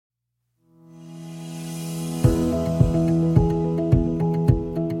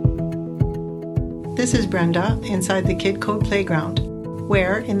This is Brenda inside the Kid Code Playground,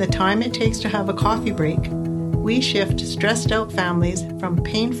 where in the time it takes to have a coffee break, we shift stressed out families from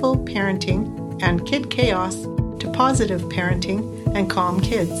painful parenting and kid chaos to positive parenting and calm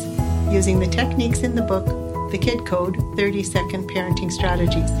kids, using the techniques in the book, The Kid Code 30-Second Parenting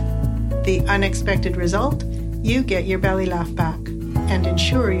Strategies. The unexpected result, you get your belly laugh back and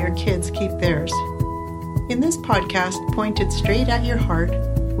ensure your kids keep theirs. In this podcast, pointed straight at your heart,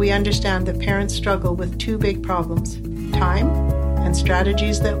 we understand that parents struggle with two big problems, time and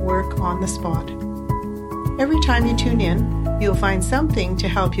strategies that work on the spot. Every time you tune in, you'll find something to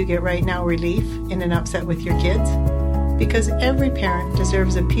help you get right now relief in an upset with your kids, because every parent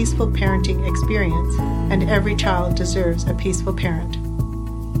deserves a peaceful parenting experience and every child deserves a peaceful parent.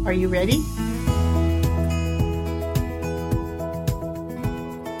 Are you ready?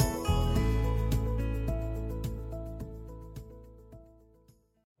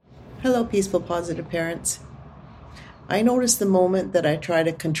 Hello, peaceful, positive parents. I notice the moment that I try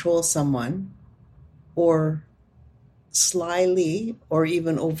to control someone or slyly or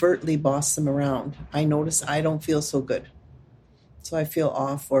even overtly boss them around, I notice I don't feel so good. So I feel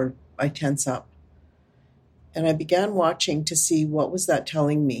off or I tense up. And I began watching to see what was that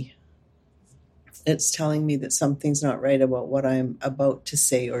telling me. It's telling me that something's not right about what I'm about to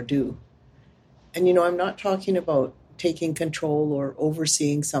say or do. And I'm not talking about taking control or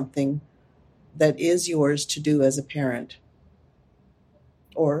overseeing something that is yours to do as a parent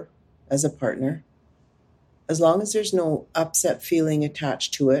or as a partner. As long as there's no upset feeling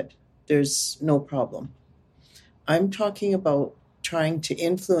attached to it, there's no problem. I'm talking about trying to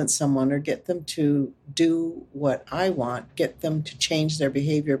influence someone or get them to do what I want, get them to change their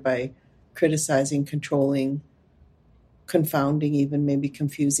behavior by criticizing, controlling, confounding, even maybe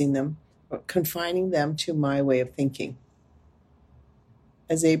confusing them, or confining them to my way of thinking.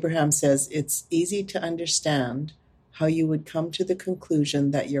 As Abraham says, it's easy to understand how you would come to the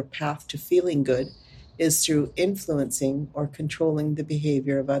conclusion that your path to feeling good is through influencing or controlling the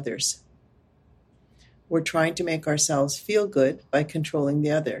behavior of others. We're trying to make ourselves feel good by controlling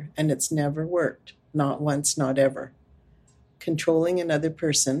the other, and it's never worked. Not once, not ever. Controlling another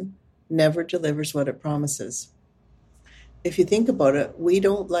person never delivers what it promises. If you think about it, we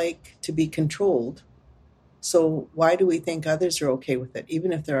don't like to be controlled. So why do we think others are okay with it,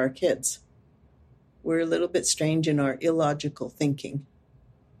 even if they're our kids? We're a little bit strange in our illogical thinking.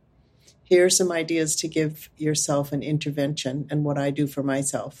 Here are some ideas to give yourself an intervention and what I do for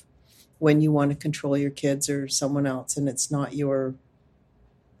myself when you want to control your kids or someone else and it's not your,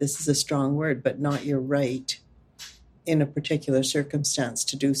 this is a strong word, but not your right in a particular circumstance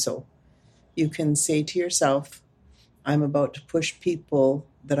to do so. You can say to yourself, I'm about to push people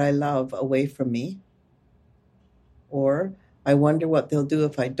that I love away from me. Or, I wonder what they'll do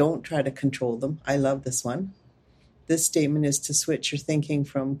if I don't try to control them. I love this one. This statement is to switch your thinking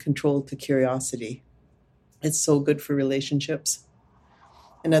from control to curiosity. It's so good for relationships.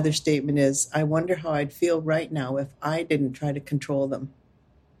 Another statement is, I wonder how I'd feel right now if I didn't try to control them.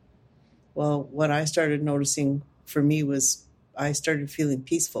 Well, what I started noticing for me was I started feeling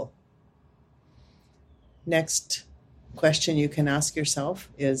peaceful. Next question you can ask yourself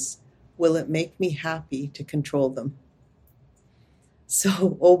is, will it make me happy to control them?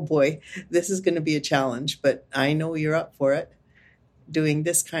 So, oh boy, this is going to be a challenge, but I know you're up for it. Doing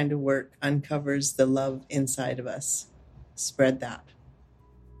this kind of work uncovers the love inside of us. Spread that.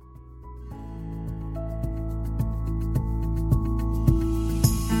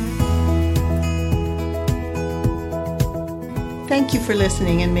 Thank you for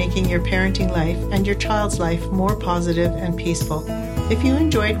listening and making your parenting life and your child's life more positive and peaceful. If you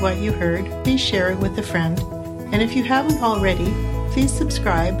enjoyed what you heard, please share it with a friend. And if you haven't already, please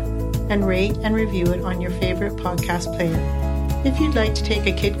subscribe and rate and review it on your favorite podcast player. If you'd like to take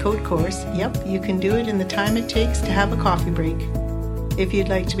a Kid Code course, you can do it in the time it takes to have a coffee break. If you'd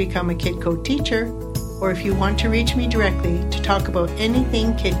like to become a Kid Code teacher, or if you want to reach me directly to talk about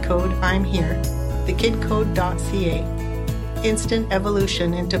anything Kid Code, I'm here. thekidcode.ca. Instant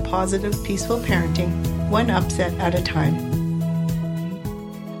evolution into positive, peaceful parenting, one upset at a time.